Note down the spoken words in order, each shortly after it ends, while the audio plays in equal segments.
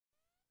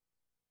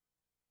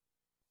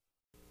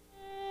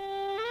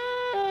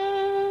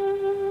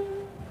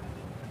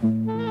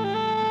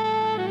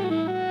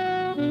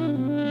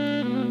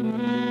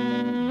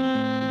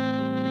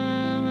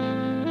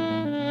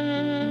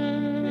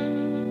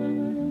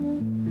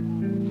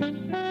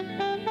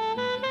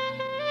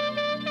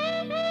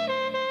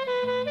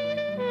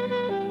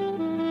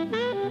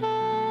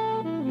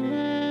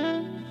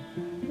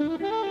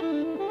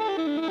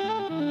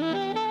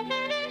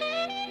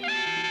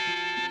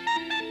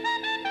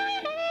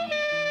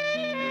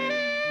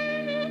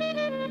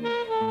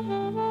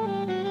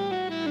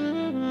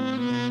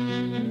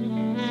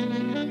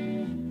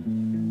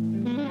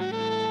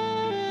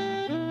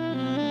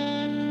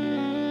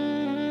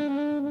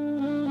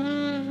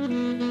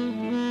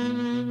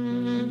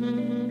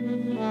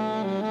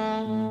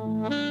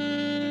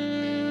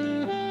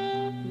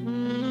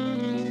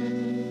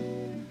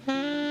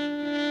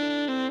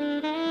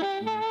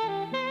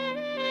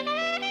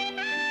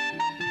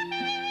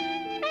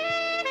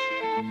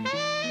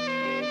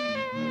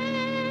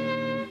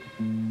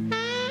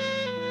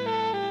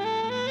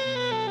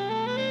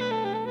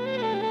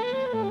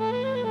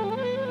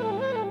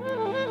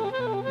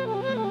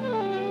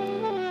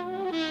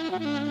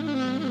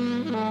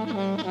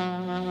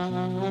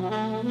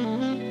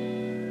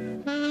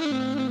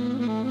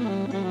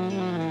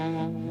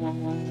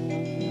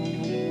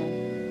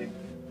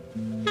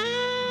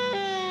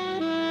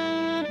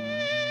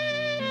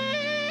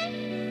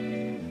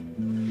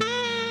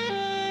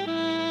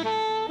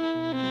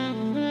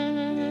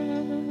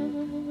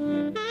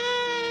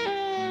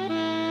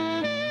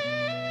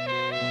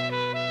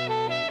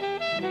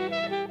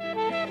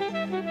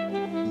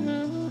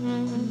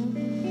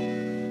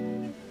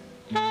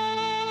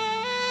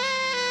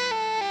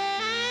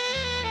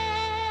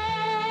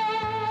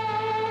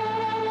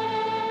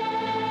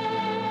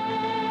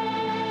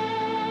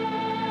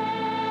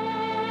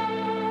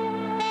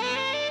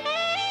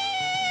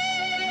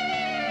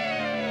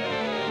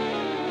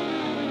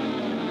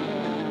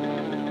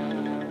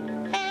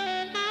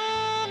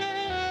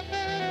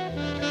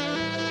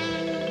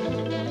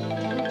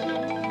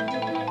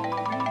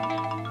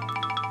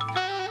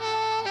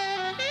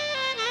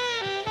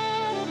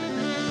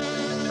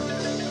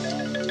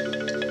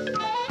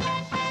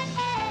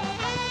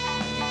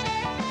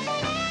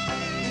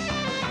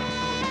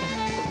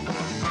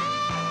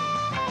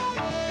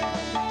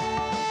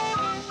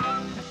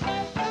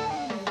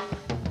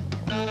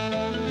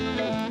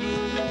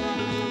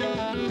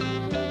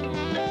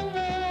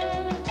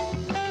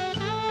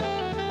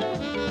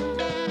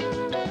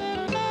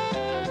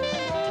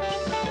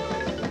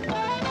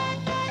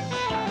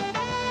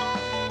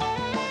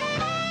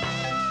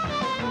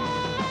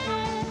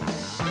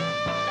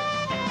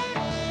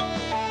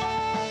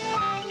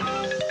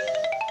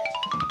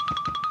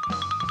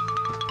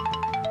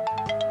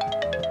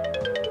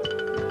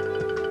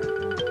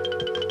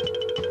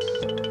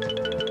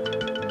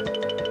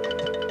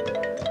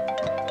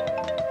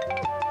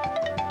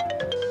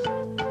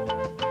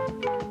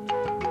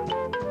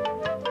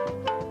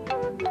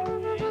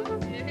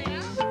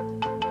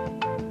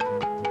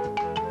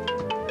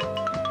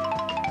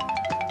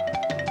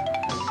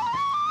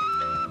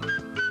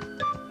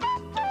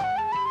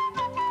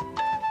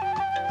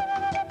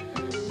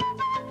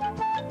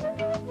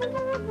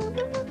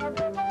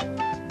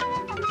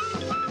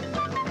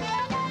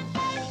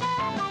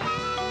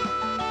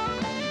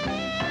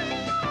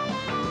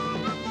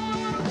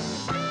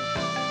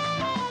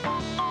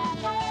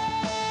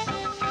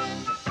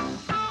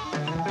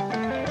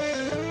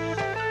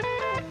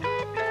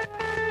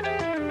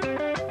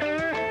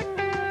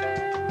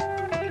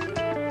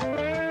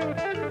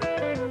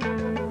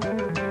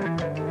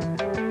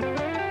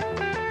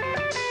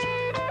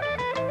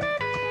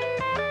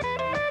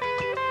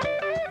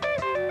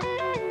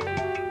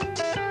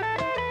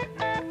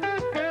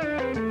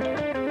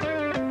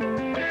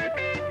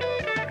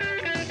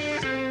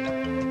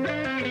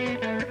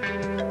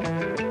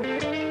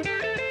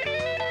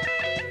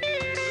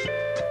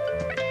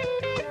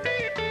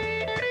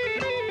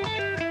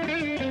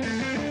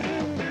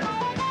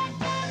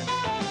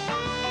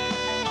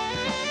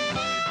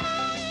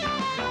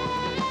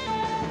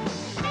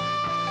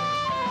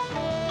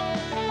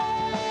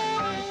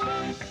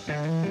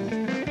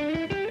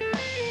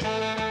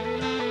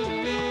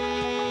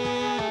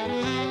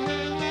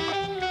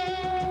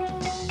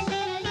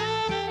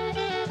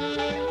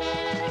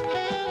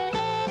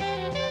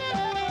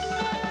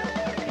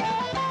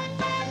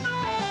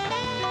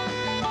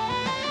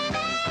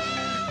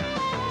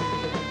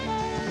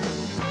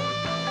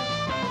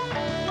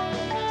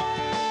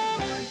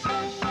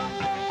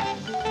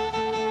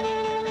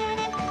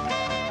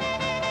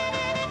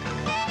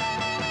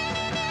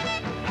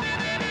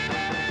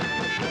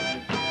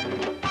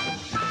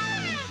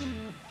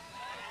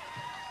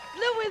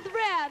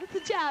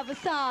Java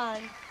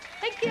song.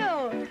 Thank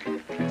you.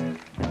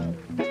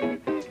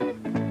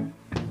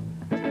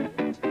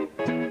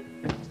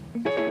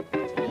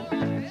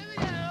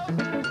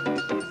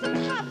 Some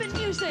hoppin'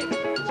 music.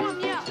 Warm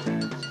you up.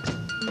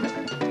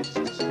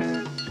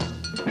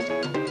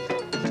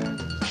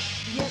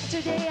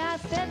 Yesterday I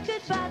said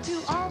goodbye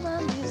to all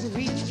my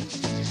misery.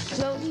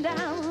 Floating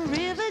down the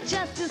river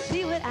just to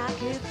see what I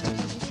could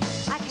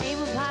see. I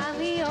came upon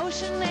the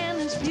ocean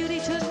and its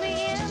beauty took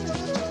me in.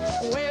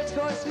 Where its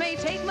course may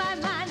take my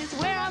mind is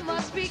where I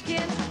must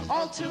begin.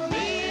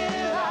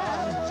 Altamira,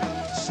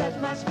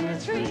 set my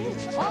spirit free.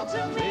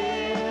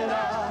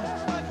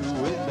 Altamira, like the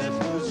wind that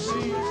moves the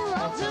sea.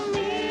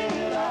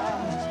 Altamira,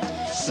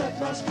 set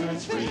my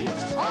spirit free.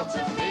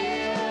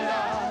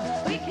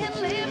 Altamira, we can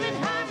live in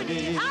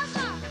harmony.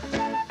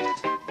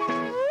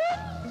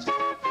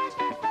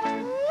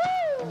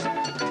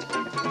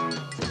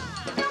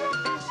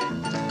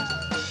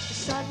 The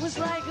sun was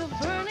like a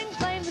burning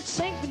flame that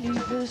sank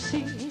beneath the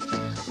sea.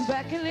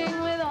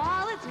 Beckoning with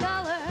all its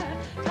color,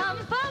 come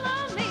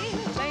follow me.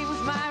 Flame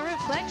was my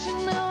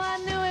reflection, though I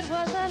knew it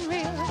was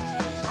unreal.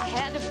 I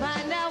had to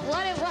find out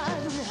what it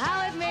was and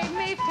how it made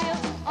me feel.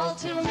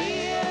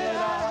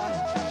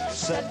 Altamira,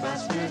 set my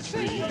spirit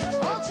free.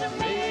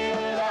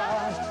 Altamira,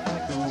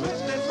 like the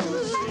wind that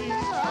moves the sea.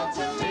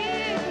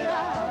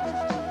 Altamira,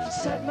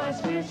 set my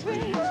spirit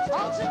free.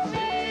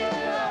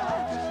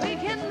 Altamira, we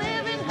can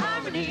live in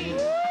harmony.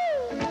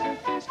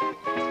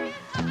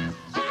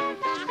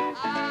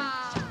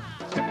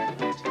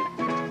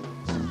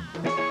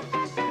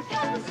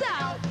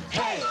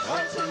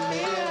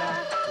 Altamira,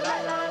 la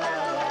la la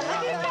la la la.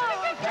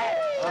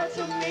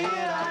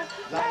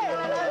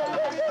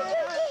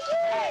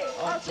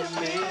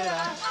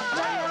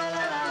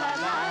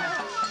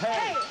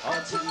 Hey,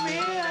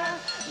 Altamira,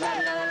 la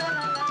la la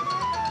la la.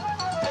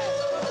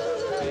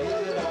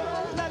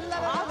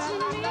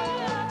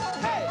 Altamira,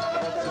 hey,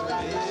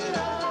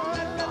 Altamira,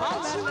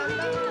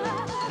 Altamira,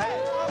 hey,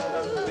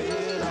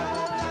 Altamira,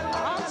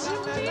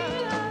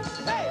 Altamira,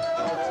 hey,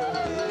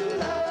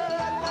 Altamira,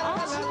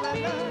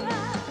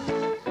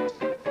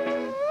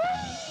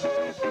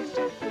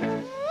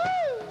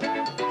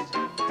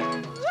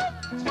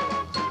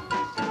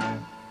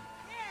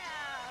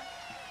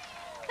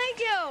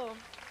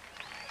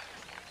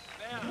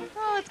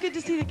 Oh, it's good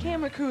to see the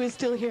camera crew is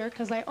still here,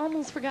 because I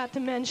almost forgot to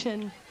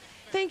mention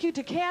thank you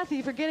to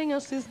Kathy for getting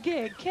us this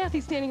gig.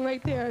 Kathy's standing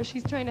right there.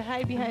 She's trying to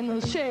hide behind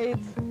those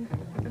shades.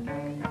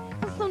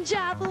 Some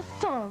Java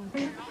funk.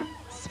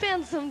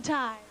 Spend some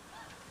time.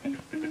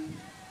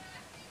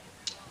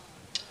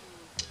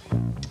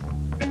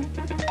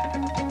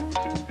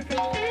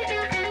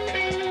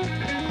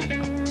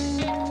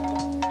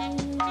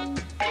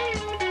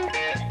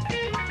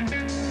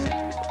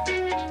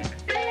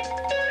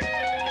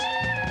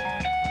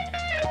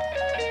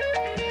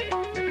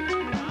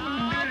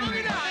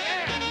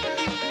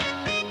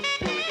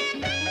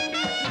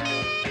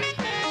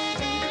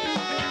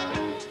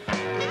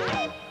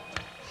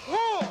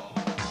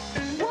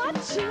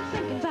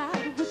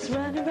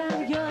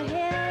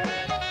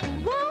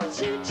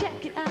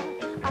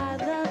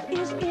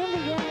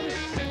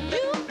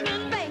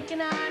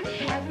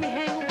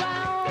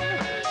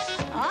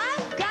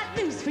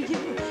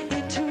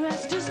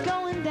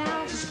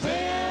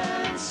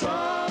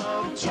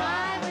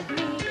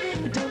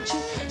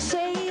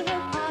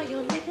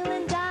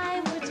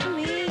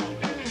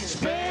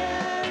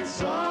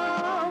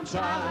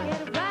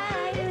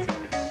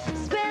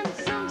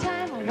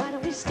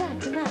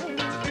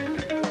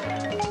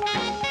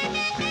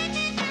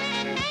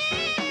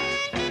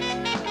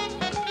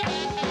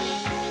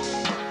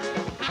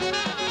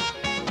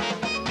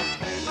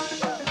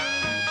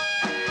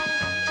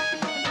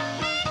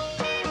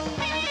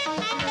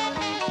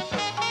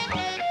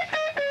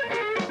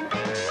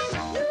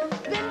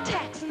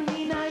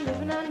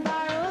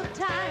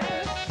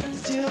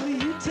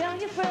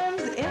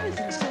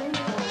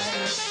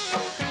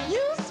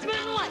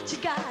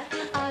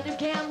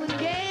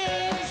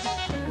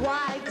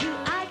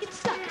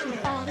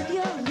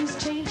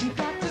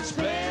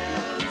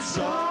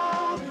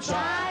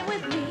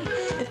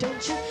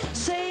 Don't you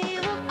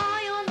save up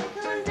all your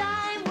nickel and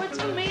dime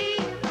words for me.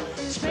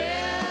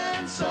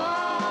 Spend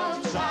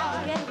some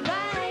time. Get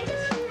right.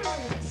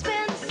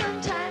 Spend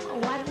some time.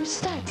 Why don't we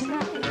start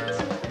tonight?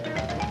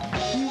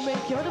 You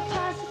make your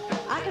deposit.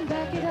 I can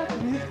back it up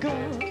with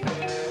gold.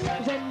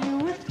 Then you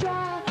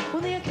withdraw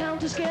when the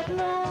account is getting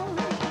low.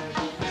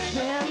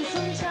 Spend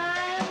some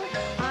time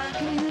on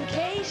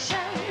communication.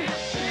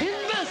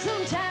 Invest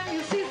some time.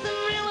 You see some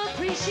real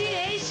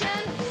appreciation.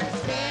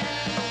 Spend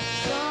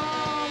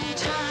some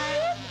time.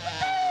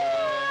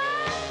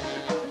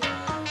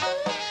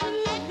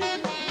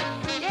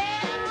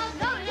 Yeah,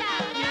 go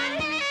down,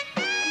 Johnny.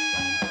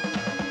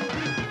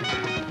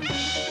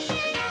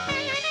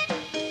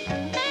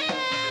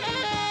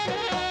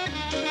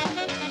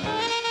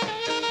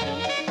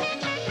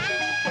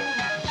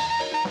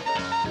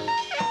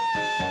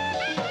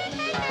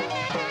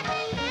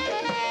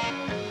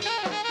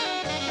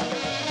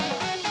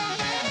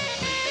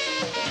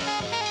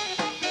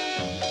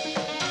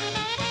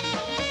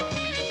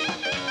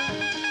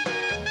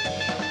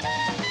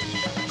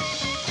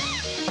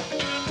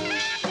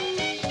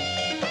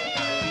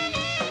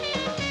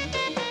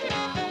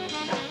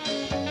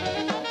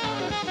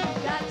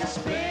 Got to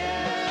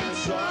spend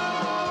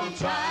some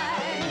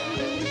time.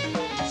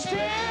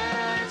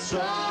 Spend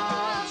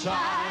some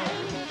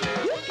time.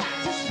 You got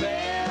to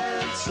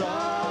spend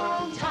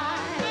some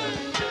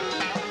time.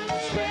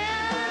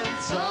 Spend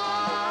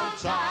some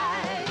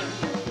time.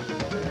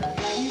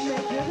 You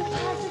make your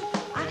deposit,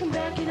 I can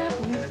back it up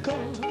with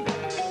gold.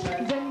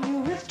 Then you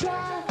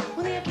withdraw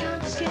when the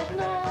account is getting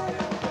old.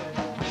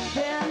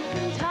 Spend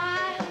some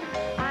time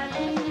on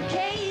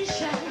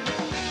communication.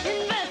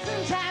 Invest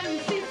some time and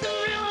see some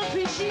real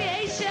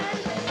appreciation.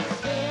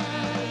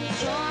 Spend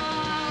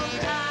some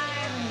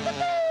time.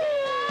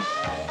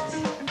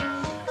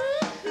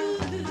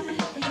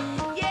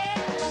 Yeah.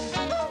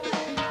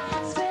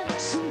 Spend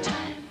some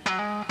time.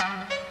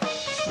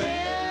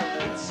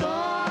 Spend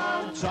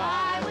some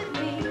time with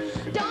me.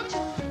 Don't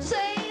you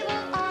save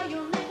up all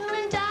your nickel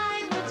and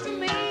dime words for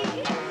me.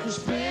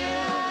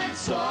 Spend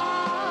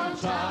some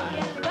time.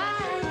 Get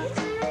right.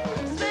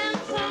 Spend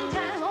some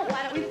time. Oh, why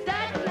don't we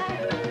start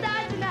tonight?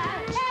 Start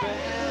tonight.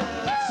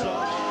 Spend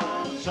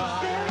some time.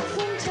 Spend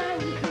some time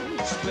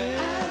with me.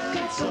 I've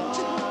got some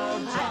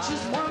time. I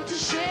just want to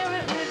share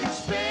it with you.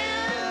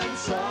 Spend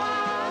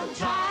some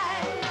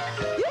time.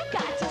 You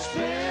got to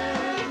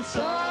spend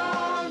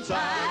some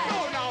time.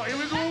 Oh, now, here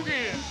we go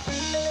again.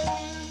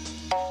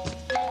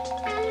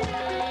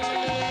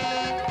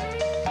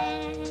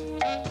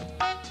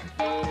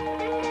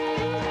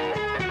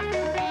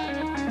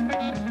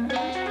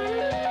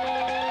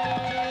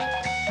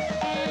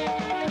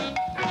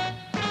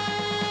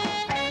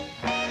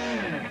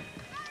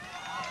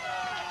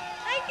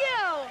 Thank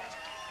you.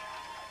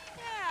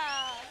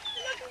 Yeah,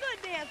 you're looking good,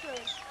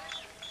 dancers.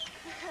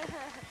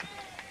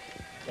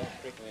 Don't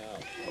freak me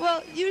out.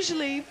 Well,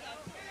 usually,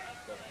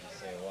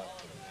 Say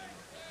what?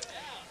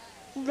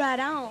 right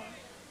on.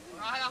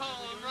 Right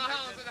on, right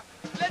on.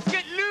 Let's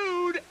get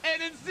lewd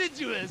and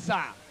insidious,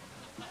 huh?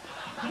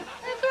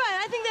 That's right.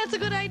 I think that's a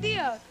good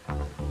idea.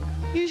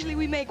 Usually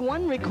we make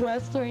one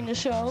request during the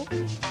show.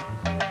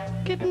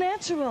 Get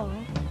natural.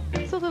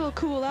 It's a little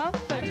cool out,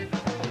 but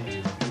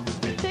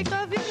take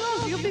off your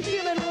clothes. You'll be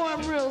feeling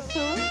warm real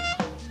soon.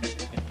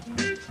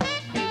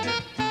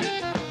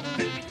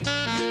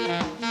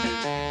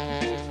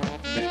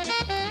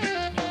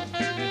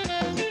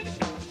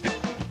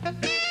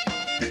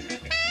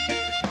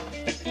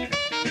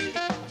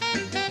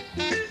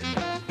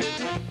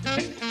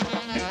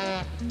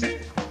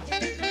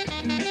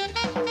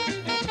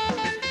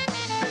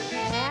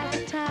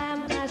 Last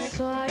time I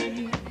saw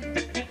you,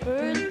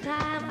 first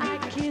time I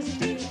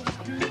kissed you,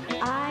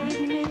 I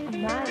admit,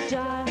 my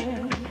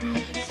darling,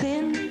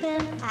 since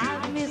then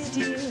I've missed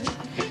you.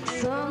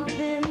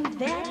 Something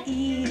that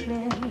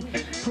evening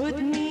put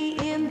me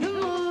in the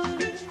mood,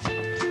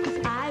 'cause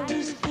I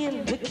was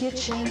in the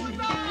kitchen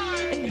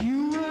and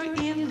you were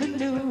in the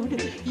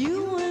nude.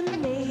 You were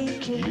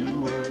naked.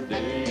 You were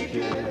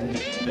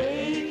naked.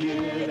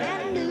 Naked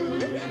and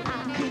nude.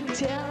 I could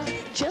tell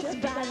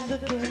just by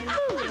looking.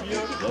 Ooh,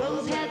 your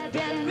clothes had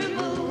been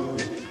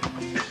removed.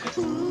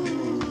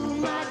 Ooh,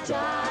 my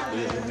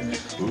darling.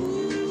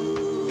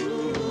 Ooh,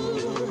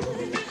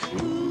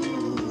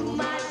 ooh,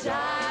 my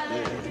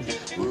darling.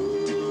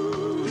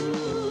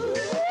 Ooh.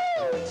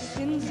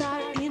 Since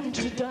our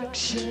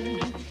introduction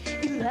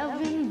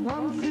 11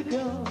 months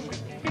ago,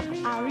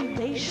 our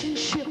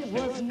relationship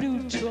was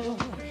neutral.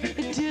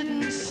 It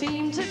didn't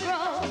seem to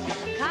grow.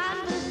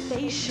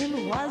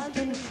 Conversation was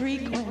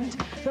infrequent,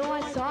 though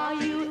I saw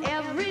you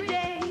every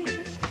day.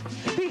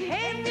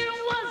 Behavior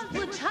was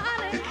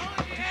platonic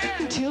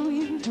until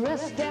you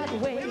dressed that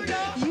way.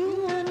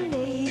 You were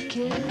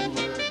naked.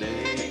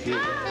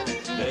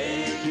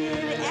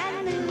 Naked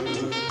and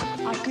nude.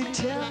 I could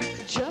tell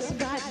just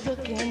by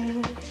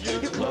looking.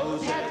 Your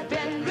clothes had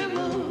been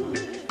removed.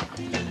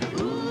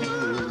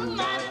 Ooh,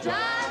 my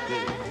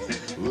darling.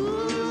 Ooh,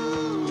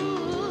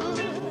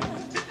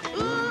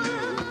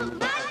 ooh,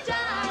 my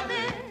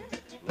darling.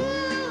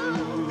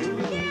 Ooh.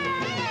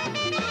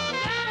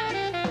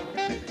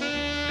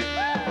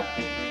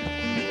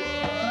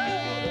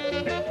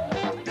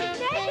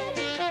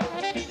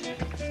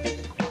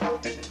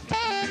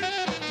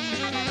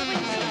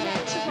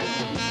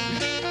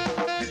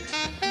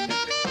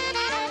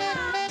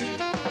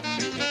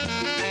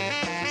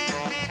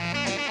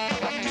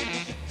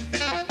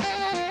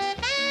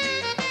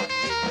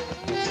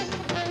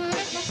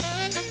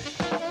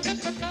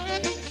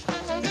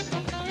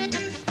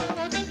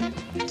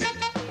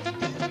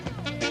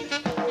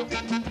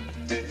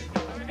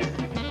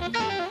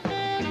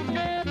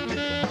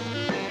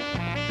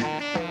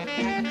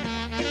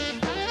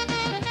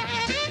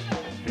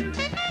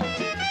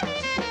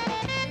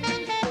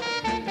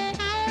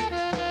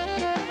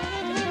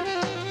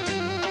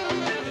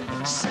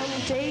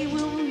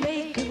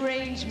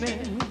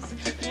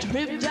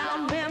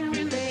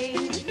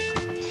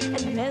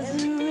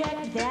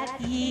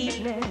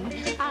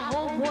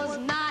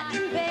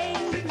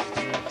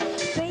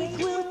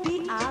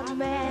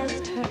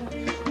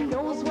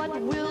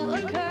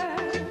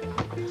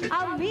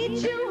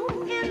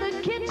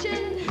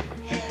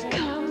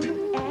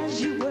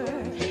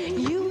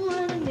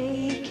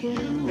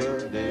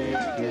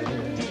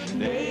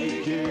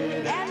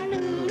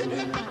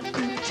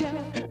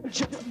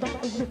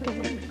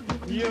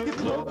 Your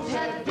clothes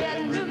have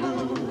been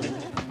removed.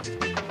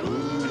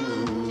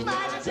 Ooh,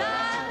 my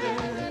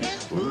darling.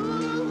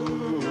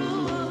 Ooh,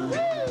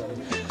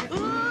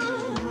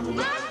 ooh,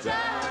 my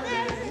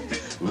darling.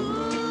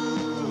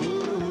 Ooh,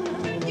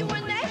 you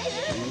were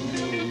naked.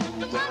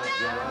 Come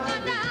on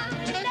down,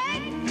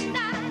 naked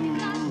night.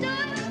 I'm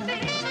doing the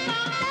thing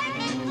all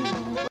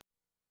day.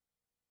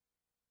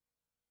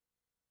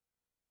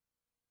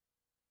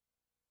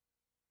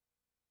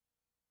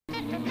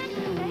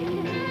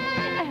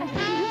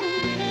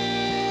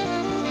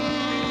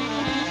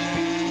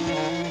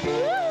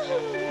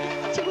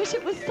 I wish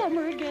it was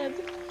summer again.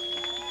 Take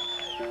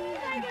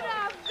it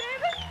off,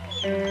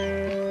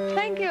 baby.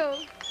 Thank you.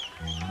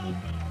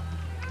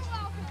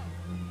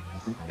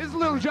 This is a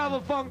little Java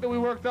funk that we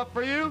worked up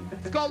for you.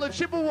 It's called the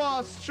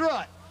Chippewa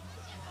Strut.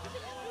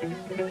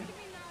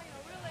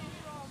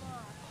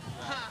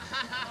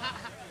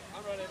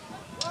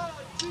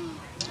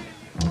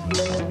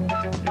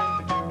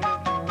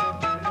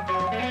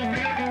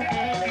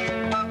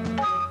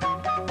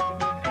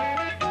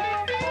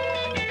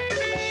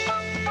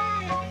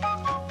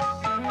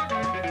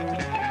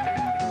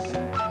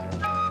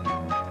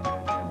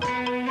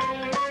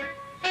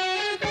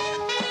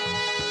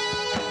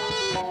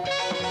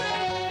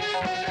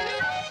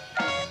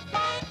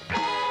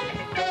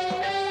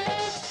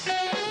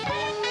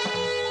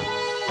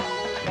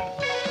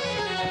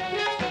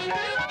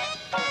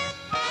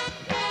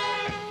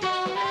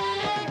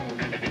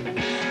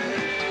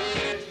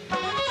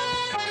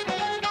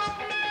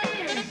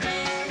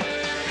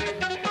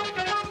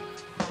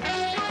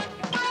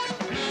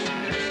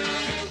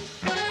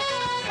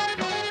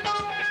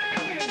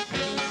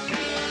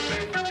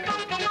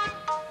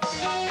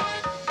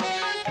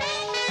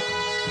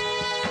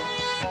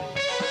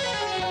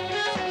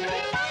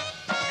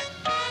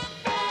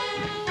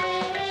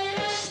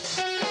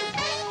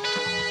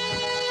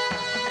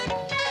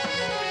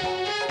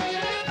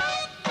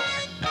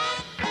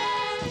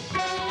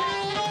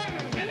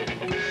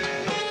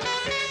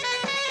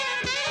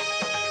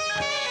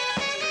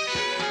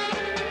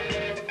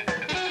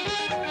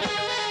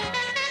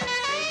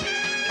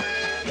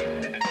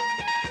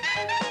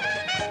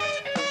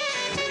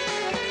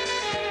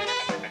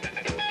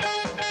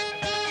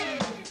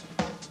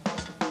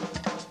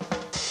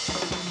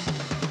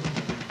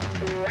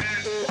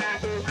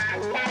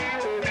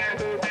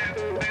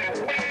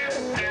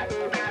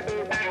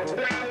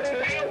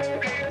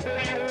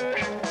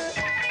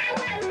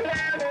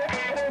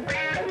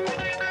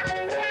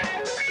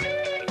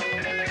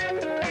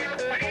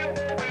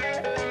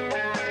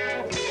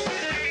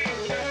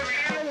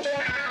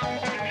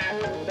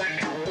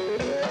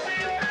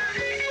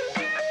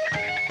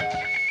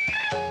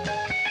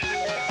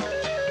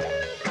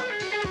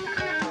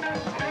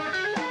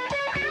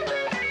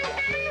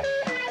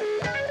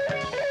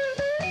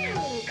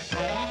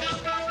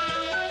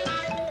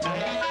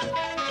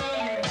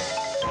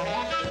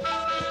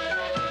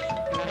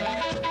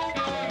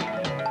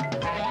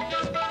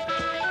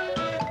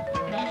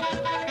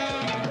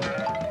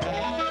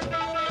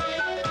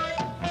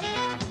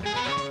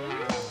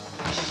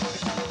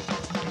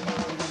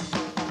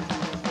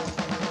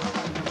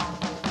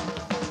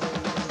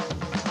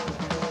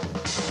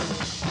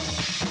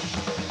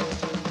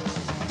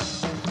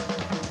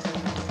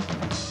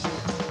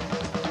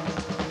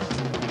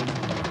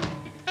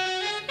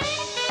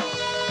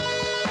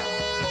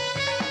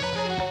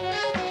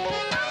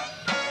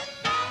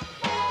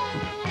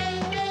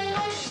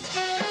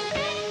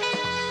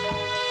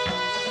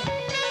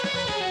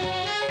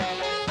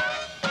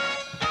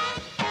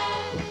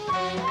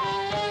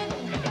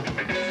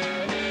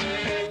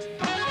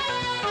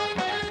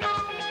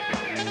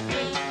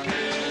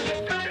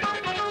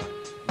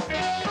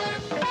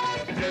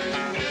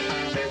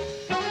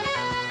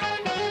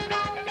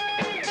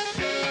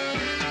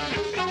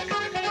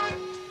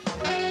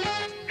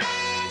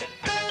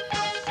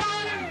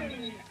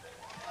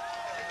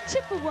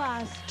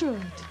 Chippewa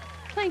Strut.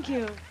 Thank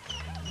you.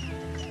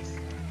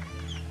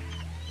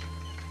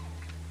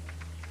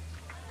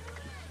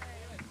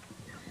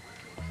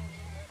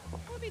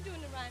 We'll be doing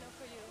the rhino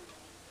for you.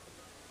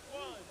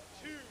 1,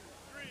 2,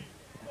 3,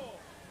 4.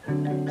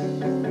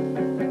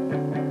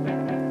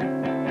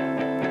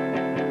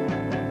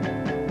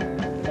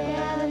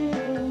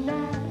 Saturday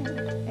night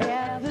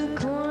at the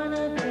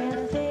corner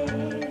cafe.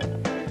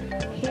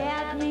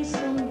 Had me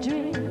some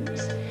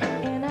drinks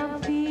and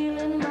I'm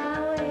feeling my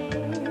way.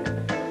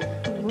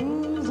 The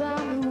moon's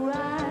on the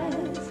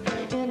rise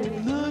and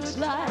it looks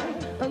like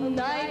a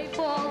night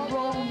for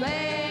romance.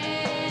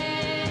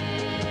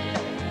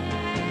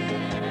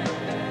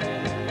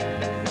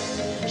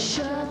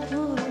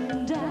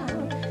 Shuffling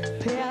down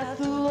past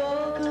the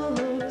local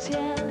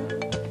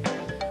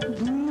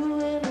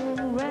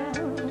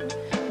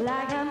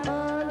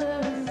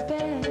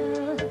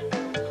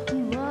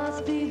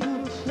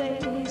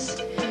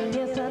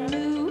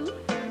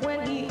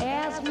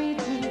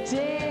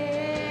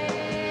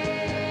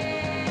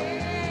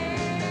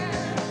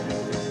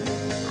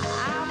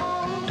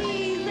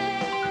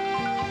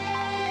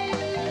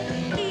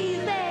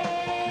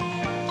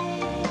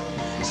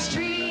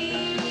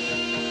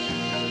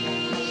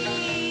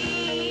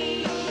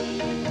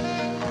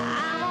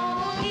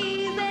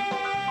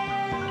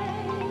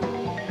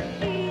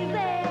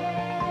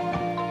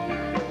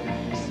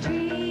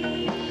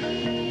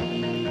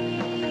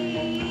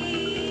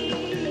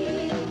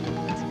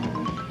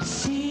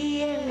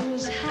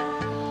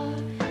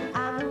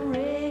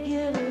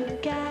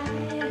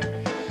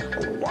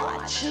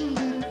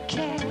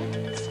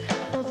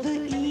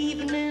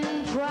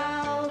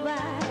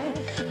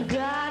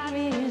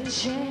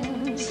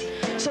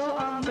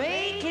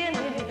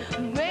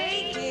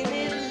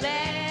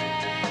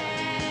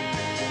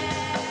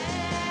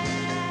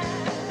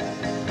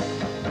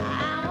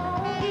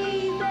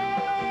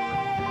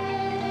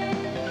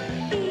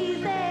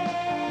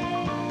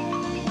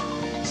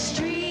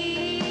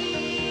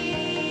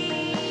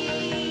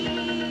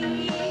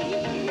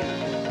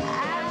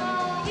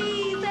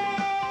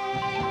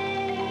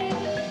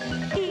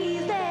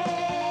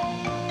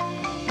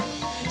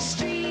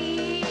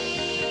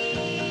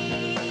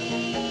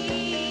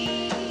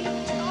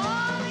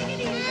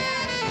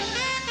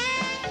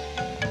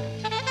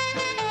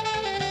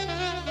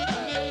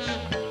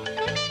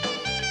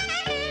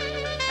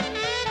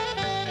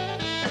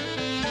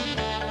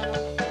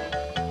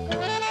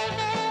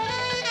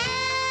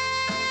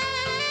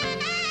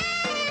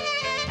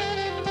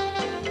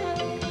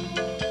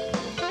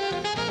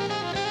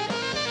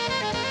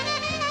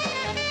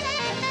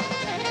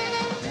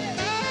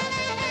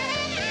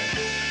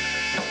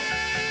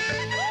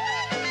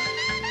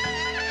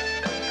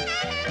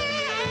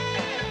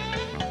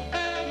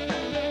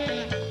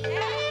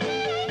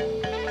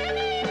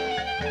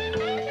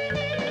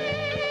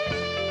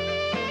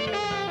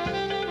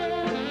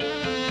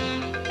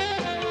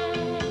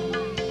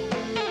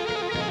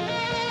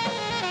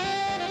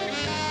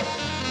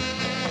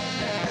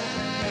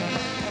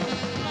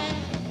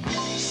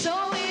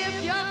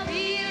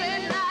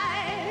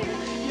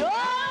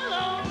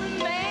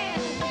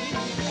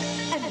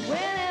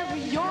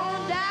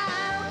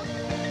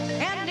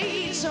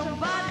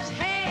somebody's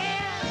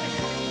hand.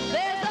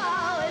 There's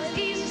always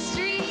easy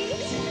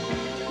streets.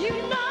 You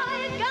know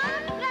you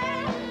got a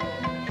plan.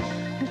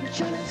 But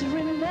just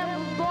remember,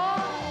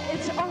 boy,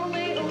 it's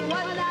only a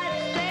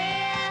one-night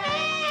stand.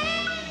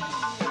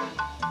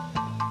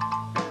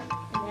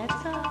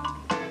 That's all.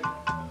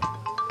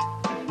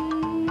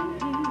 Ooh,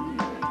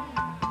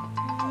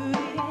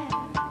 yeah.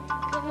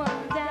 Come on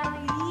down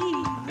the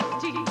easy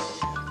street.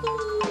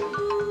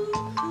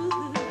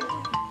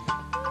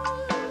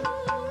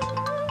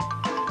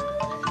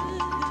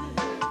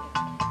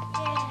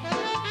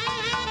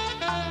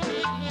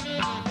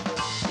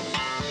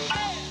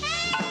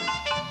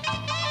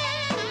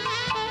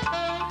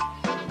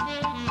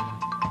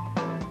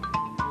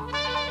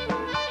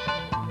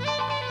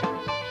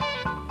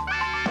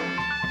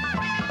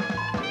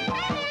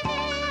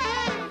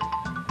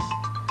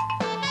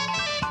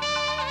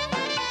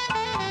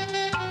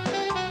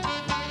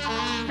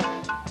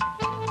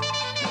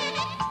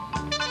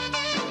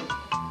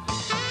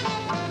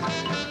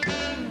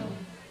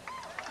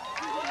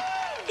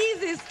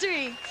 Easy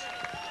Street.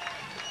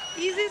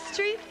 Easy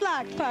Street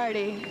Block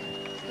Party.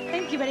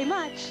 Thank you very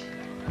much.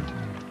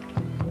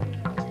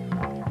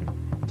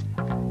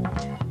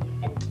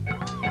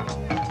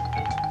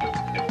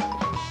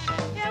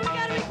 Yeah, we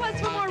got a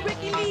request for more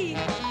Ricky Lee.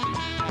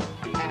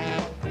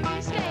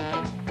 He's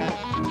skanking.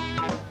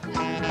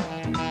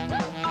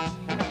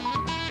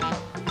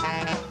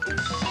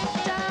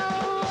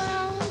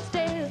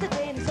 Downstairs, the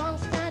Danny's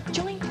all-side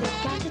joint. They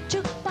got a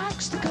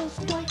jukebox that goes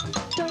doink,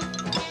 doink.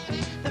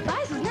 The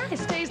price is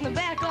nice, stays in the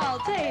back all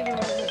day.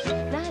 But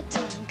when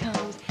nighttime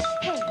comes,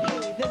 hey,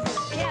 hey, there's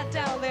a cat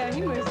down there.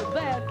 He wears a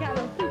bad kind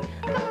of suit.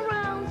 I come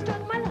around,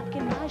 strut my luck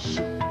in my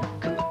shoe.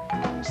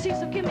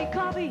 Cecil, give me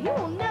coffee. He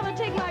will never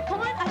take my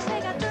coin. I say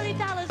I got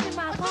 $30 in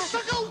my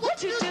pocket.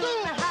 What you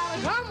doing? I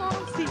holler, come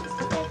on,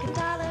 Cecil, take a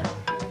dollar.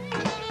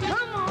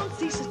 Come on,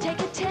 Cecil, take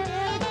a 10.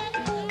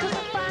 'Cause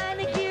I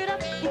finally geared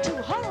up into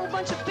a whole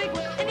bunch of big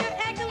ones, and you're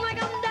acting like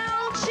I'm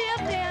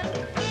downshifting.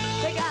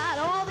 They got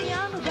all the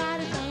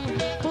underwriters on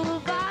the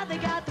boulevard. They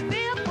got the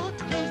barefoot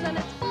things, and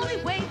it's fully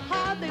weight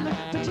hard. They look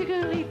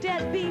particularly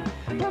deadbeat,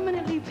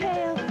 permanently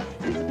pale.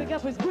 Cecil pick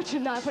up his butcher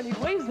knife when he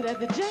waves it at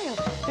the jail.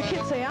 The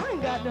kids say, I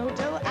ain't got no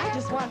dough, I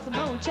just want some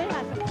old jail.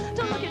 I said,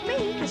 don't look at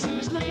me, 'cause she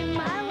was looking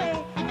my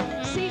way.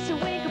 Cecil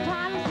wake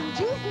upon us and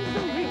juice and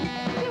some green.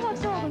 He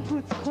walks over and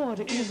puts a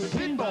quarter in the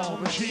pinball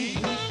machine.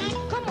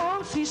 Come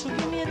on, Cecil,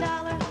 give me a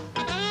dollar.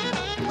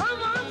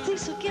 Come on,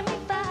 Cecil, give me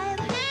 5.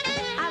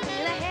 I'm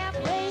in a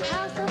halfway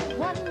house on a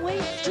one-way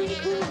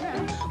street.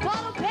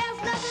 Water past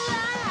the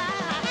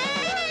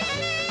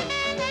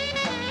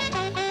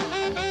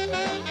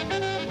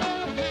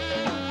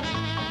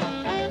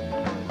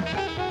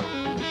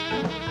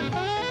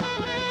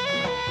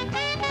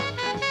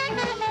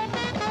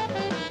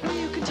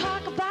You can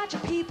talk about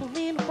your people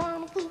in a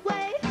wonderful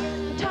way.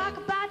 Talk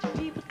about your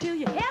people till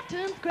your hair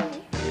turns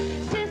gray.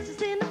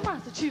 Sister's in the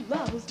faucet, she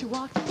loves to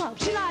walk the pub.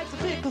 She likes the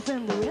pickles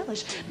and the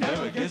relish,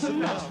 never gets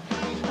enough.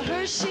 A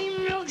Hershey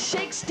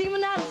milkshake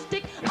steaming out a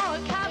stick, or a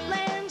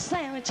Copland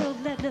sandwich, oh,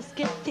 let us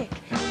get thick.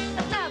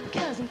 That's not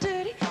because I'm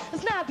dirty,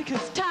 it's not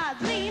because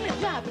Todd's lean,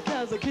 it's not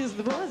because I kiss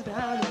the boys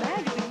behind the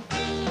magazine.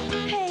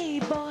 Hey,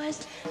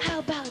 boys, how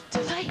about to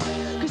fight?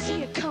 'Cause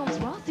here comes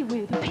Rossi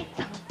with the pants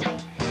on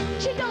tight.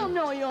 She don't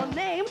know your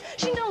name,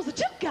 she knows that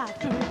you got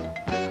food.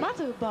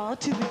 Matzo ball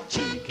to the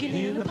chicken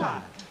in the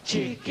pot,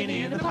 chicken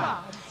in the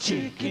pot,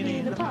 chicken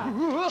in the pot.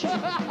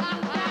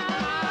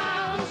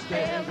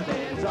 Downstairs,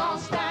 there's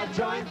all-star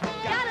joint.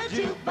 Got a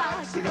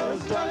jukebox that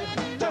goes doink,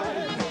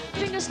 doink.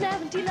 Finger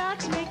snapping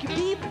deluxe make you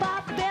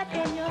bebop bet,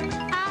 and your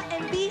I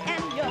and B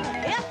and your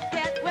F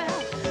get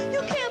well.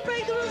 You can't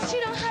break the rules, you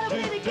know how to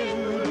play the game.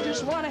 You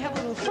just want to have a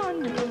little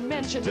fun, you can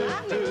mention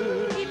I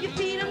mean. Keep your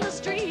feet on the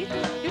street,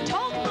 you're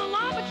told to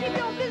belong, but keep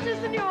your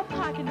business in your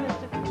pocket,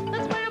 mister.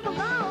 That's where it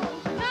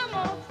belongs. Come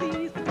on,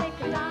 Cecil, take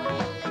a dollar.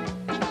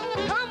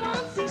 Come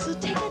on, Cecil,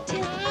 take a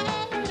 10.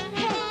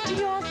 Hey, do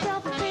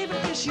yourself a favor,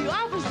 'cause she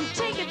offers to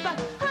take it, but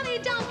honey,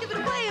 don't give it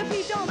away if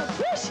you don't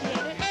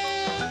appreciate it.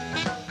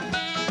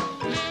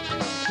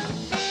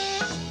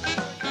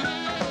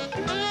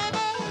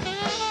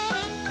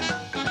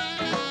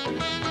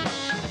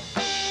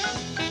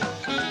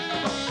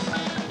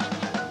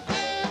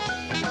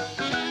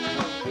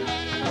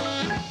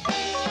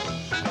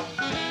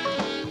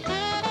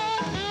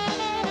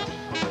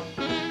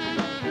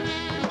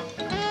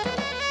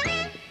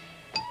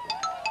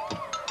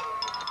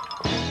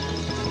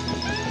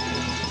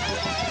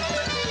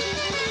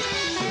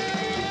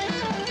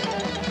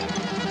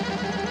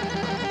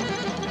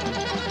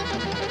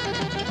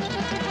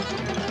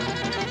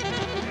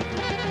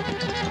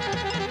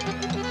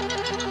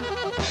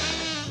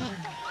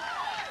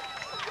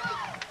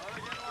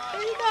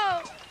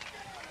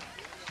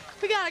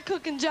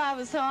 Cook and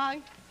Java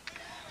song.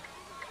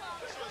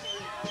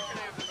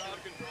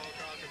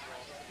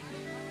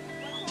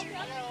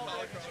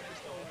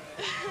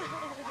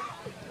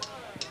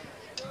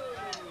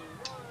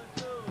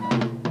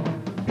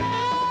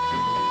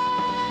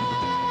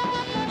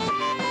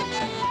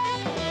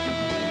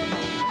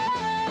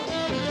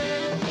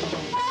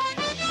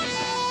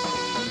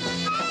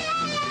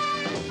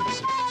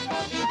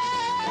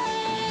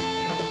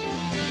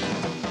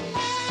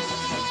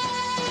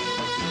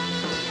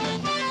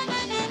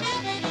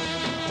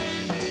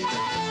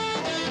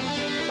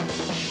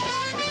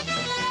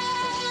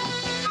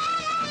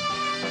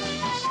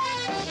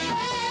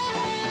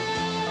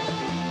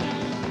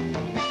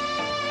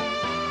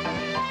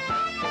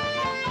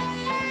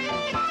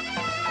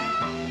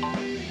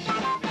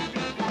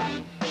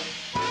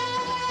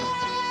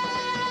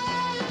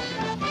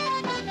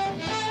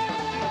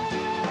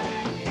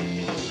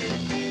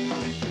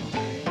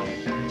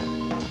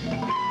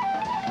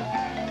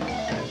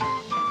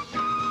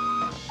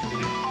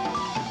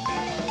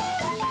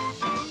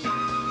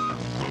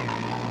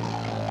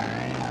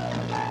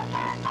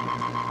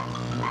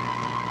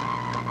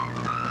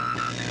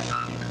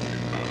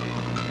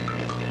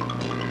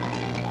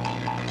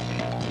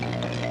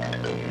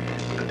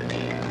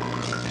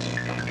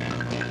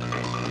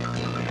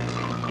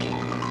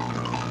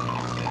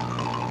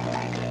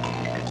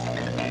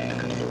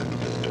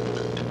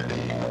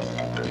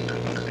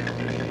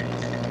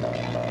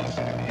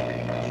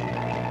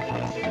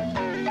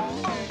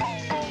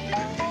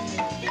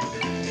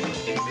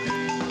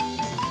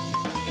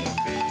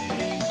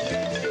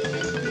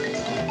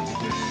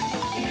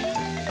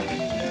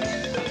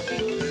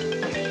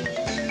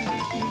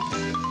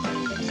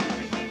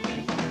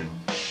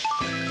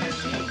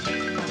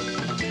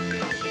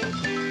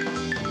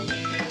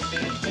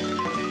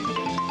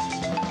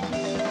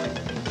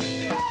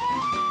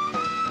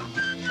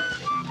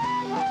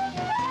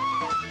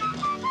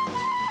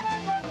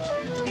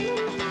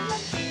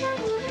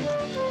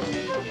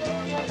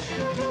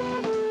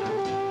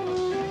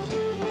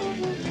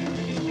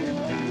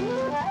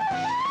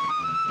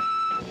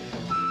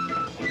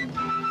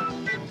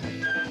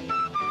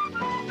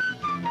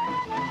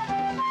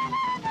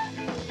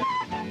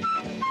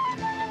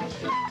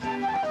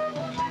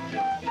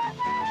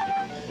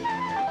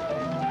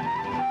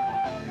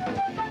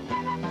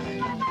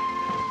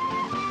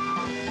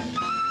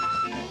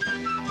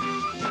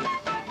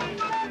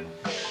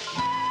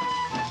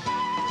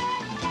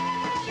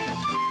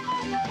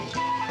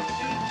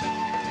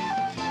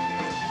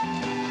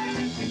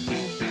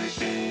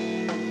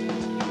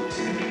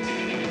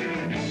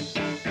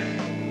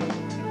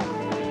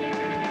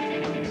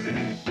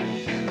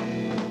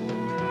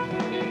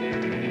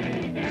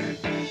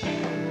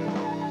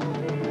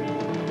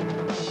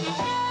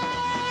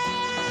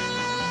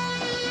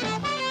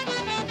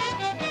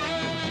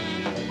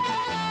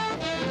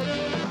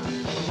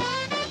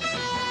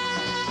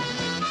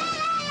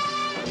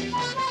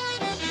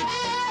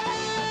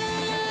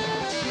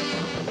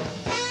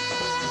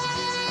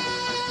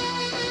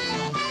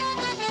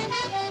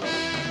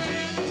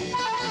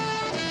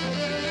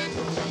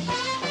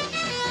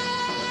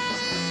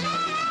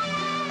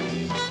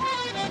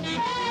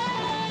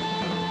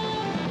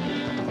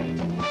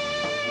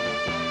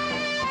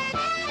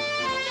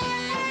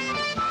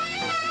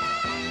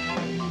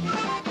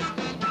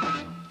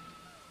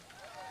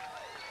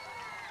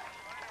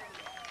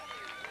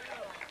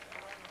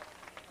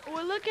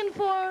 we're looking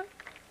for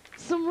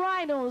some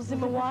rhinos in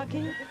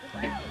Milwaukee.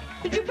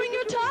 Did you bring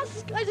your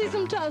tusk? I see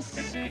some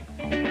tusks.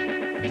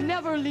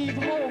 Never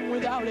leave home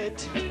without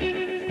it.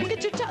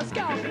 Get your tusk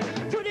out,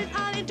 put it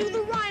on and do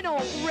the rhino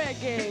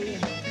reggae.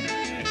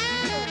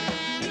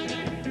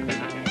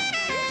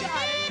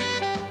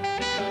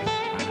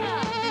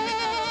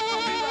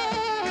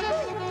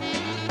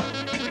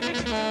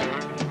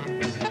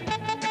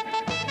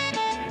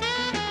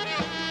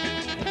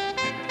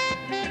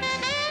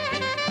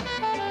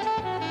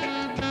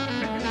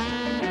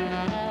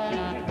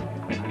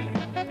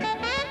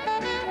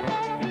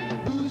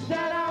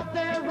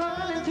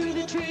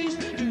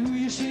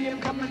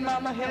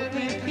 Mama, help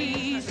me,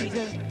 please. He's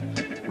a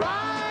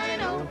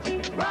rhino,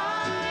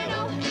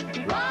 rhino,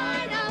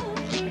 rhino.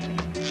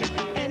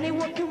 Any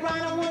working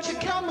rhino, won't you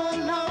come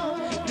along?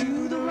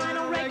 Do the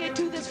rhino reggae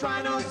to this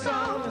rhino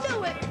song.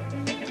 Do it.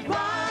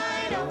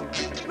 Rhino,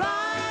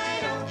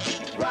 rhino,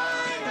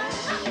 rhino.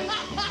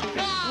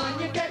 When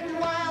you're getting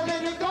wild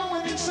and you're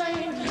going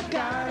insane,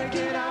 gotta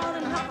get out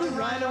and hop the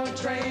rhino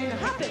train.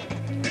 Hop it.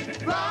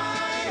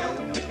 Rhino,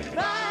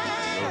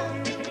 rhino,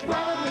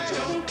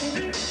 rhino.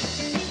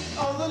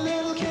 All the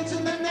little kids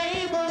in the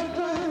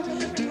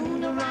neighborhood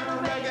doing the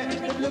rhino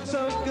reggae, it looks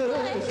so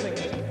good. Sing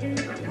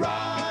it.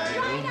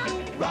 Rhino,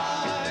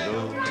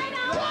 rhino,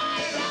 rhino,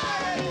 rhino,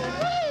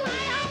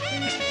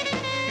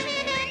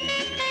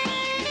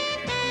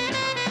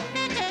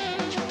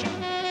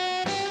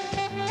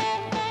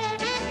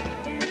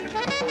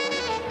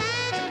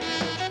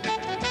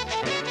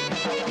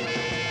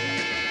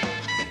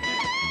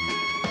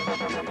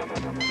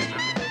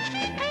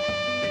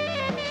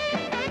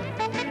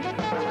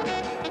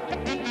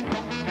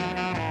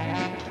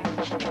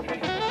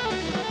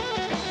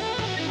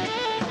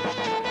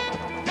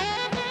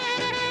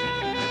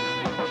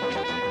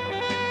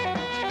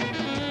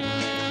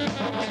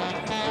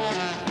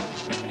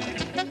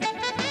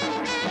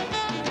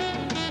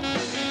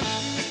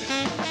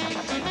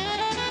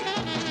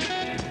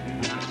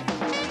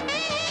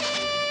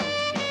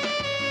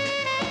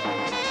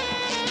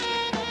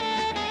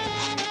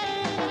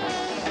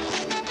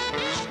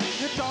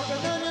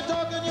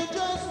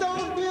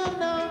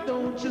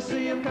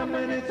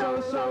 coming, it's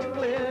oh so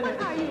clear. What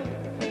are you?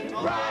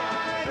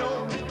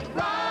 Rhino,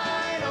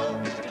 rhino,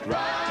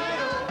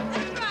 rhino.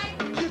 That's right.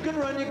 You can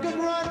run,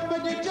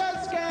 but you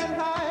just can't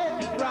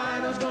hide.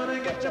 Rhino's gonna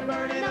get you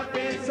burning up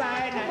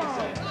inside. Come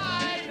on.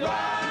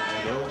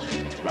 Rhino,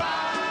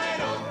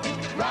 rhino,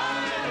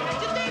 rhino.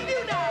 That's your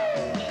debut now.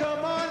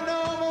 Come on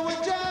over,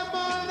 we'll jam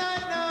all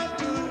night now.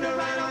 Do the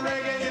rhino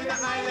reggae in the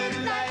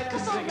island life.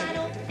 Come on,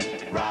 Rhino.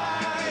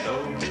 Rhino,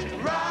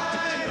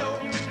 rhino,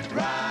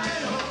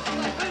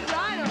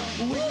 rhino.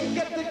 We can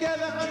get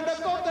together under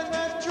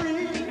coconut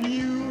tree.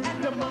 You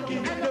and the monkey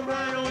and the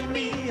rhino and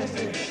me. I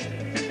say,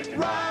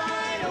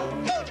 rhino,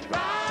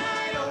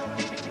 rhino,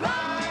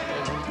 rhino,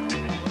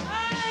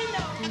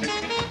 rhino. You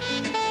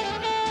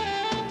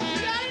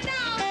got it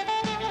now.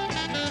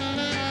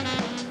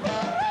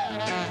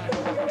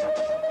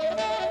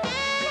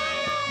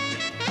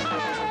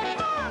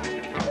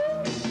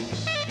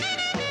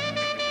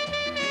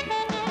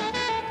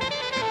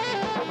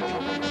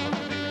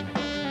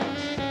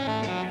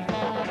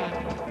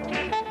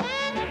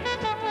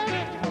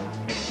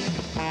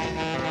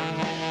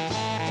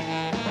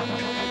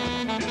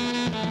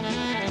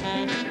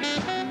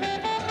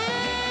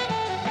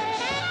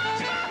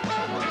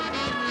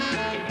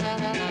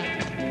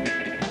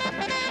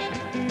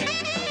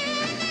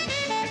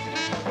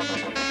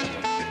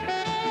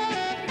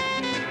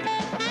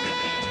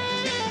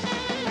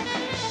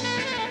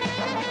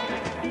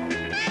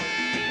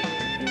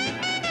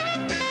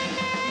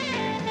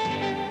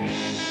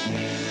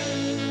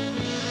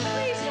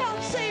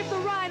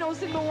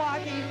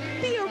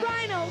 Be a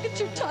rhino. Get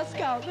your tusk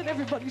out. Let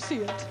everybody see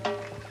it.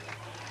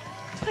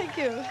 Thank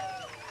you.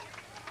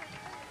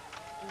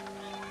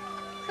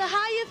 So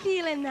how you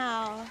feeling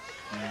now?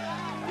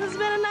 It's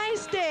been a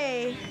nice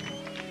day.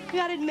 You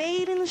got it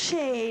made in the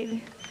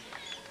shade.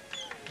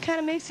 Kind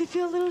of makes you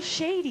feel a little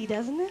shady,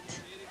 doesn't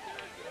it?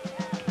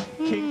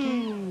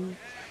 Kinky.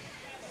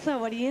 So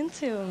what are you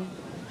into?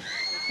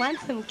 Want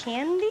some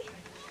candy?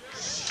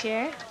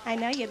 Sure. I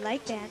know you'd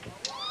like that.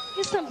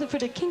 Here's something for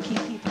the kinky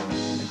people.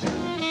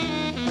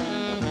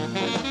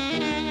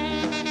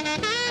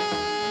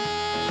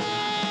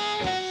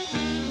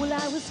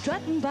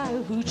 Strutting by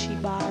a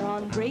hoochie bar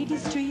on Brady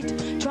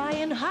Street,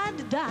 trying hard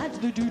to dodge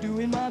the doo-doo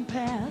in my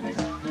path.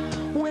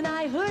 When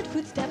I heard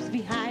footsteps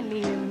behind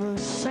me in the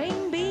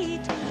same beat,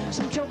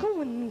 some joker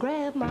went and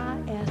grabbed my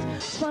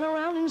ass, spun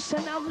around and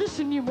said, now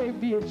listen, you may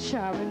be a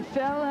charming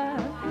fella,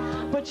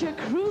 but you're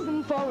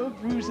cruising for a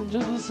bruising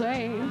just the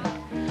same.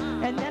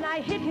 And then I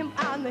hit him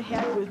on the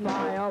head with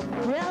my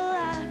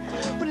umbrella,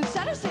 but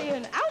instead of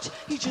saying ouch,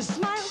 he just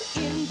smiled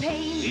in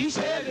pain. He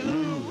said,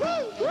 ooh,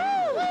 woo,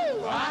 woo,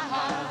 woo,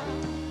 ah.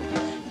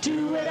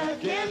 Do it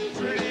again,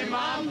 pretty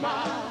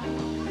mama.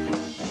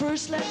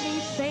 First let me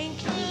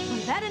thank you for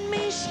letting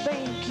me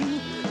spank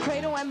you.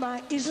 Credo and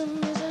my ism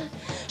is a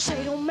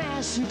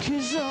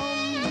sadomasochism.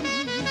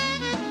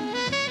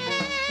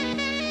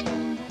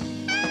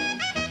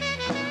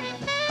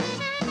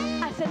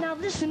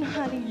 Listen,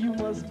 honey, you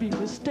must be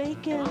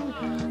mistaken.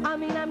 I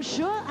mean, I'm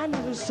sure I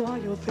never saw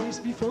your face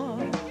before.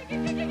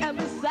 And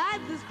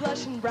besides, this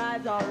blushing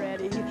bride's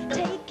already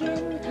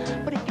taken.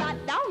 But he got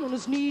down on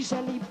his knees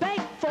and he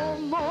begged for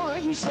more.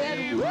 He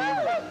said, woo,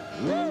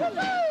 woo,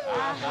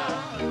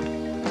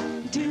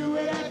 woo, do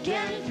it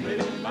again,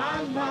 pretty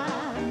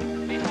mama.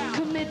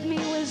 Commit me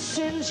with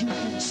sins, you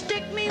can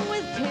stick me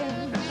with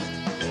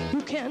pins.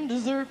 You can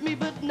desert me,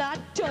 but not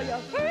till you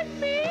hurt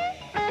me.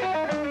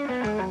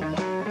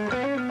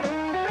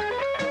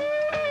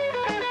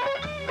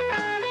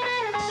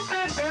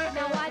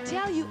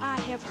 I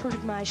have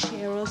heard my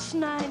share of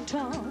snide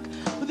talk,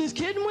 but this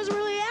kid was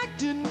really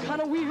acting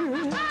kind of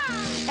weird.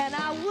 And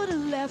I would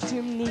have left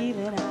him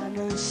kneeling on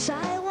the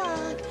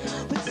sidewalk,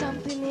 but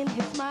something in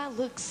his smile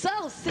looked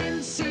so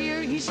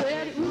sincere. He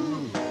said,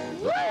 ooh,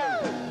 woo,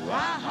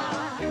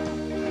 ah,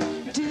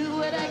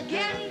 do it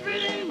again,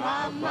 pretty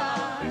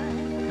mama.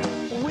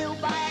 We'll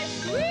buy a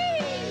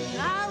screen,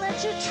 I'll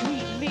let you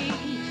treat me.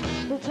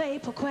 We'll play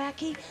for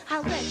quacky,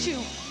 I'll let you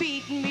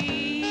beat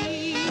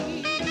me.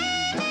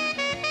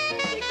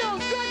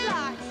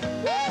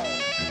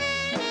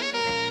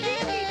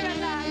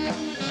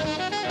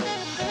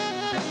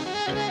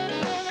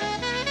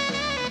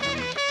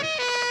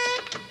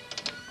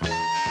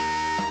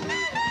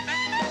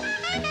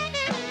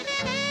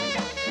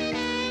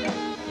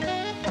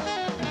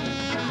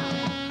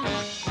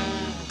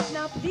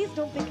 Please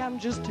don't think I'm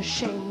just a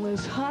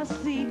shameless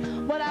hussy,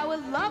 but I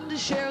would love to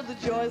share the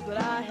joys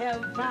that I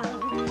have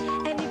found.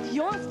 And if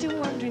you're still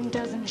wondering,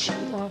 doesn't she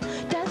or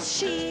does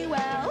she?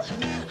 Well,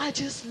 I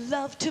just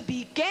love to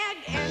be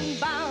gagged and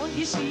bound,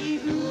 you see.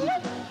 Ooh,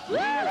 ooh,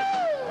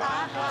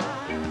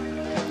 ah,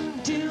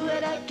 do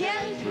it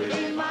again,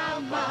 pretty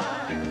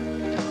mama.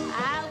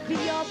 I'll be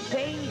your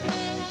baby,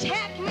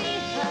 tap me,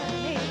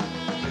 honey.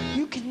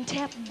 You can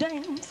tap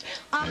dance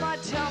on my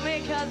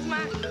tummy, 'cause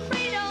my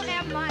credo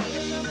and my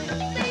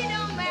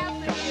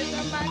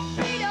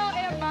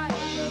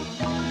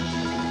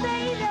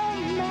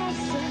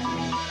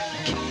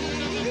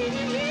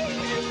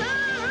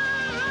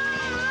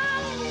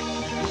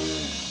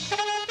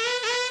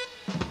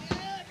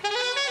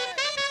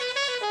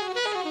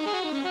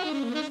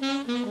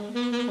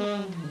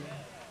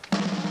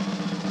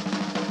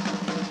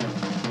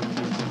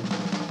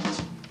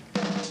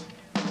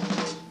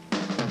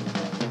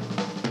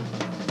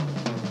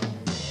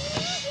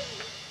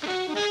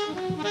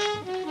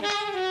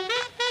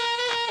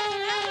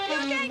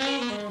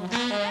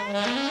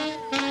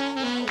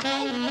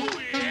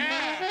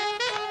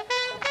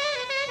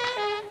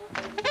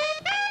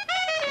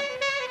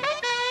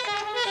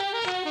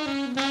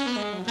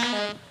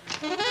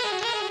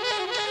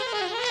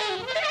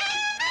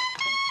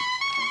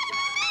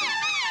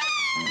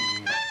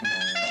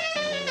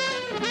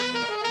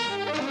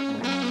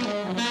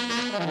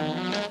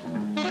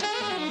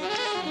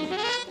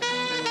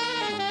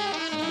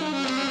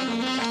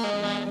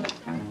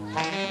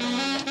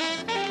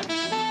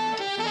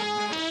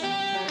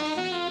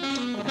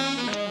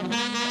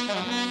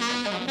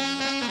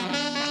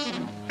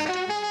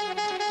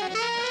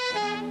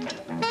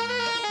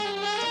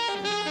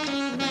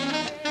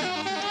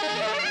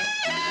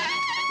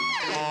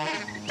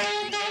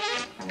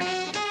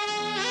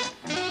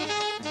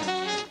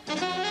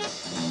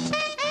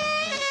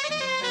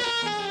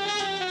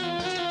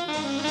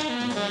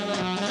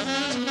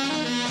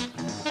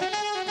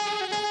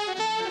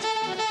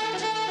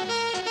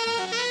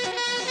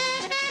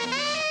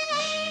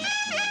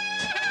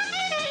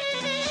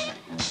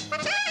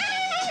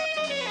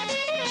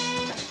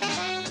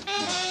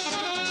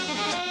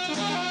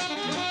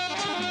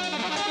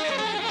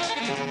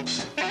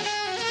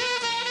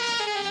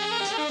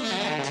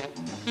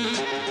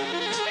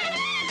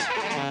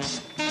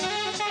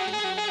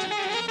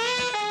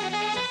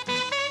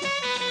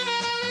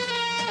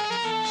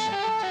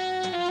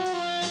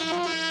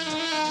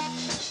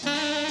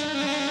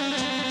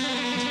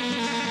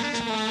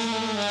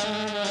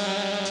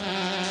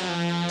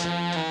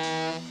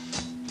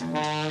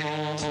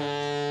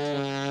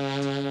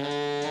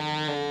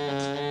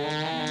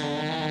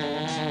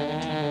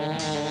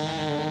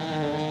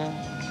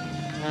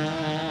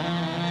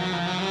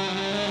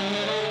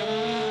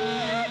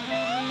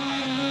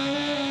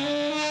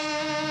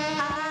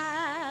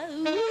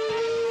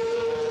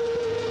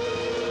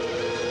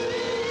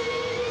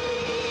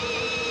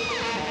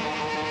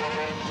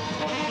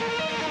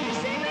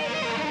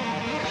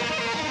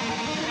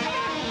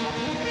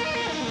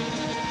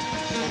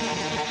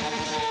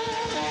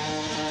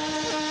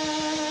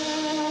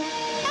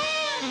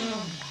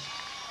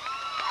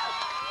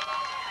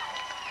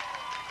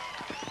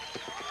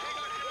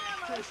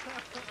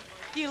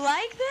You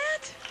like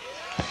that?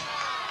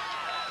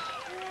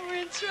 Oh, we're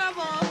in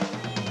trouble.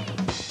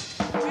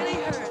 It really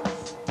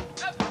hurts.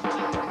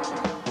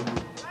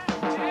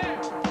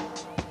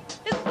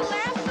 This is the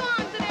last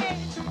song today.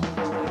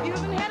 If you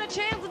haven't had a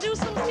chance to do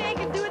some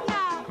singing, do it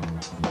now.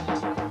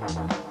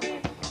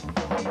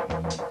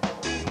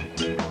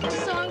 The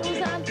song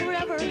goes on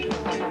forever.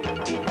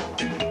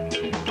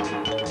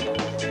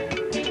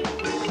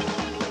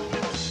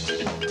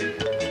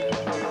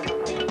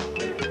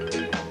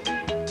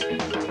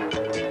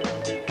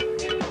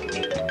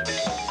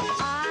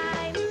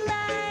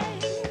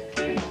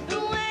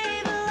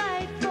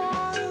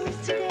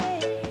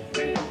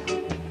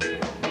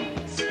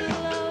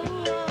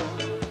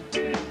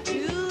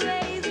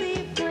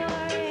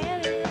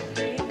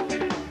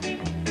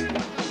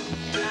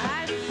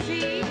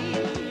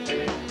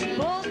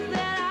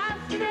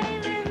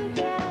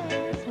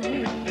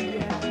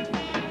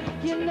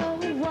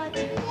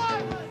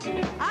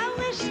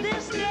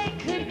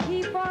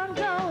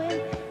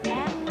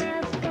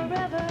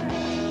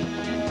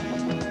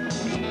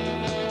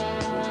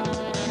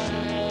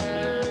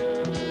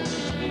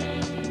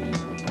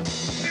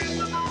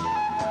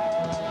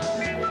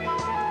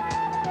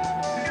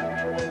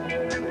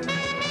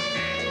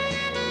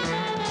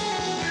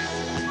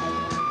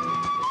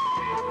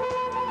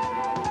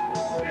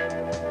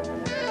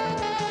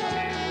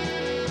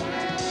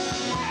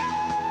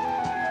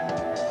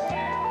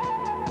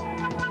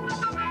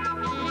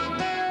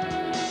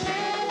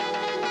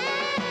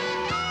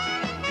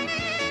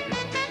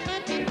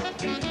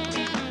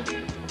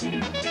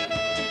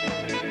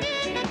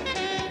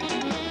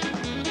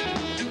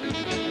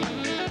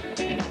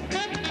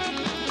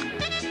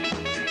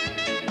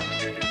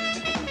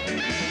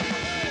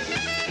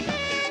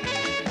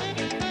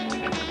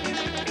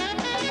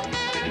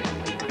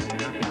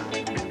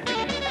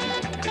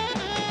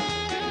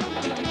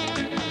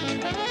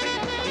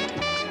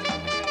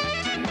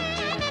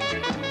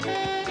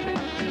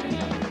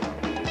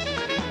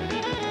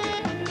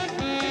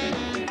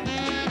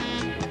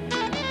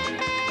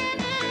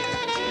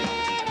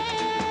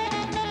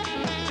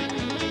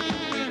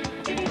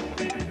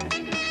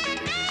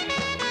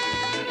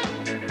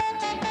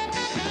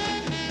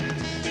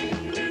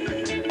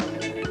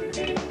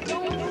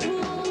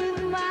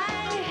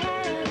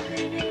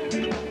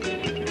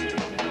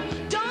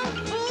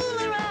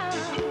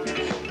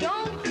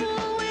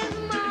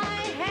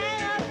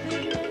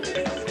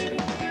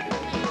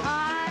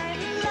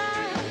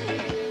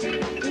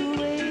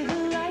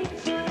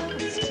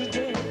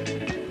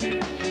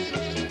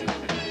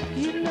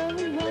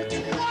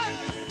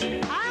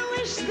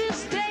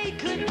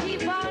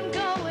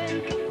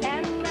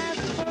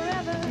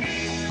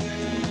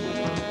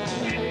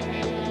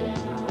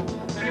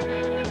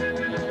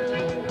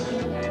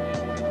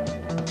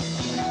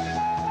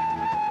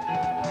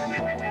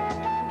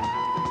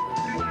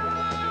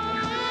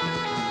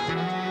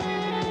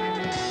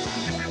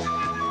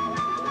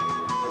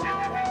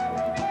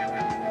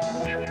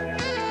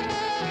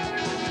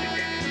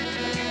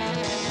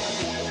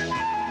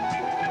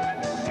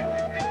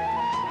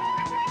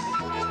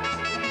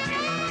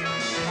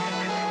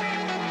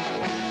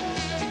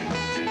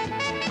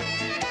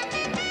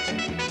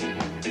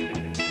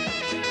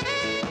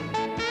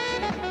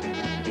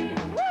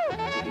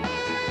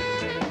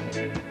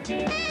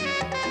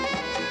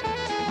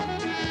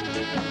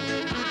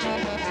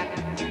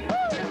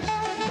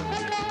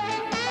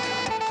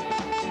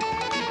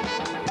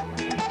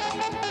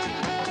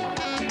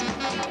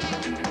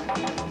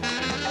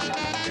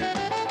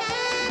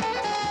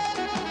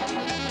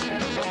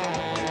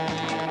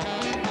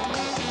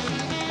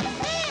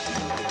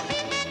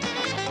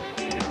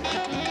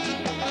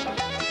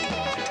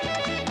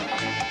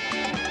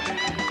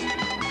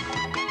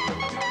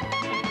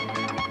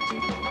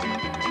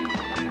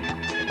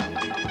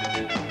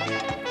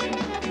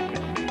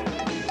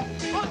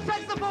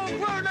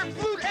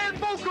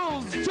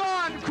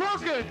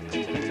 On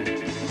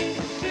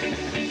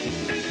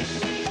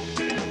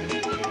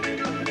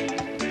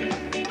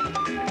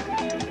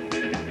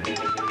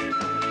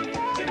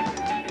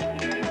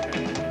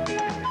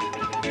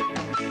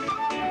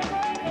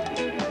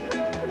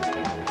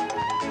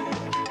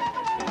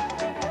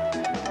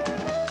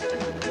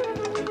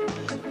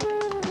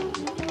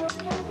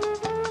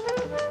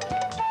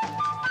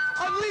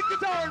lead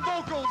guitar and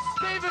vocals,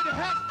 David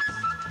Heck.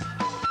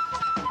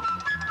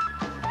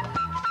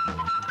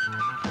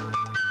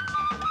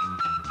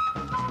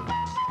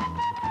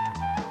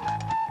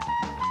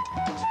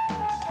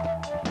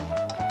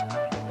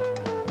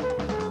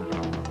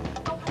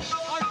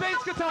 On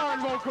bass guitar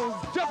and vocals,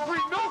 Jeffrey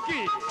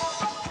Milwaukee.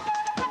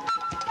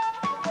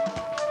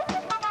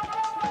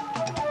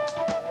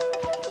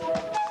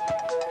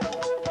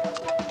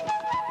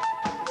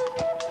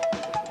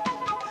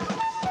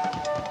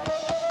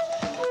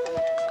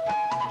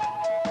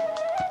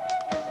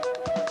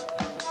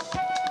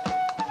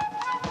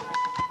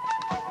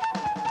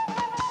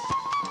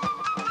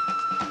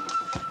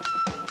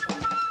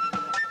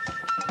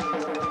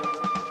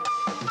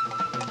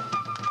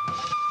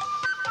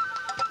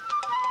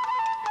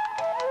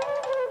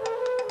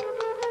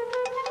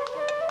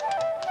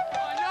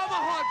 On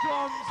Yamaha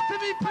drums,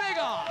 Timmy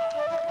Pega.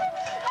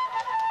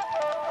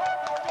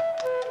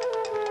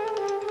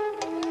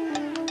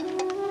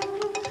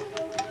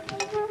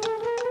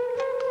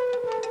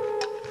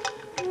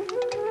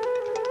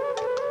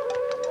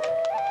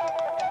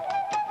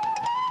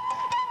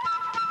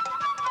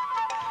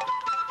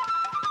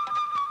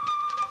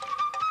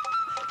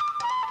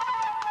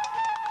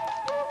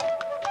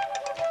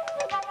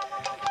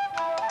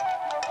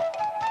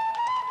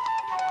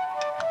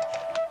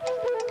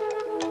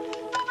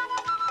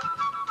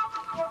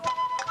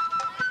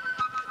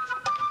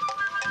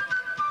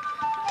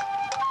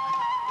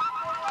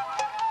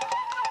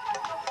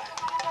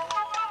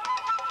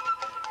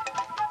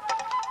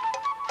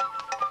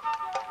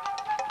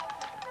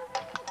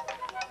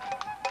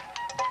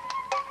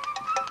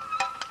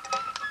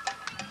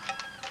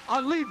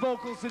 On lead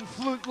vocals and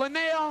flute,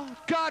 Linnea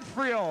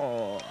Godfrey.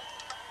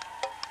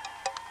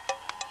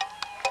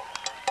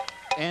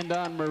 And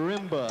on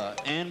marimba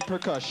and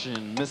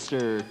percussion,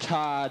 Mr.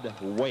 Todd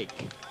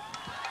Wake.